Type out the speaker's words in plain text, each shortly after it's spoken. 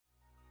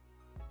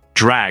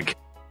Drag.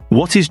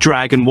 What is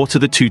drag and what are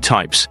the two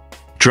types?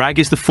 Drag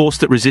is the force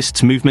that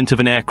resists movement of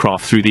an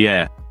aircraft through the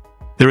air.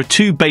 There are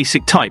two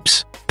basic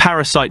types,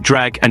 parasite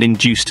drag and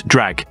induced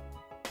drag.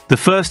 The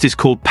first is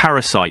called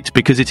parasite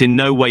because it in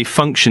no way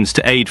functions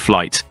to aid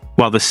flight,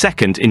 while the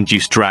second,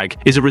 induced drag,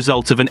 is a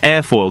result of an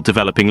airfoil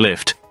developing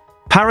lift.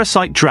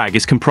 Parasite drag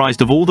is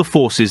comprised of all the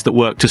forces that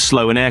work to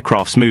slow an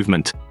aircraft's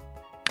movement.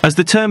 As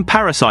the term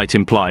parasite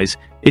implies,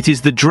 it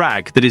is the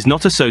drag that is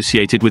not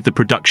associated with the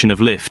production of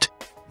lift.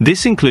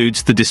 This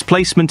includes the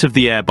displacement of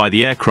the air by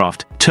the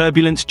aircraft,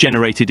 turbulence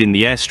generated in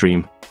the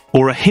airstream,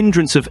 or a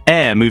hindrance of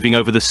air moving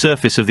over the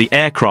surface of the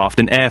aircraft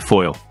and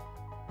airfoil.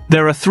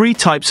 There are three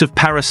types of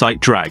parasite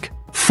drag: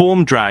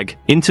 form drag,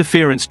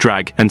 interference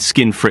drag, and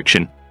skin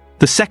friction.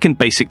 The second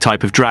basic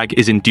type of drag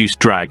is induced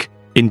drag.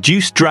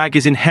 Induced drag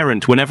is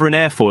inherent whenever an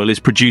airfoil is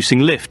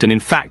producing lift, and in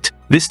fact,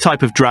 this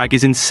type of drag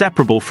is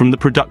inseparable from the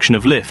production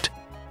of lift.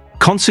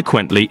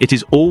 Consequently, it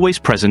is always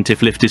present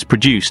if lift is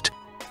produced.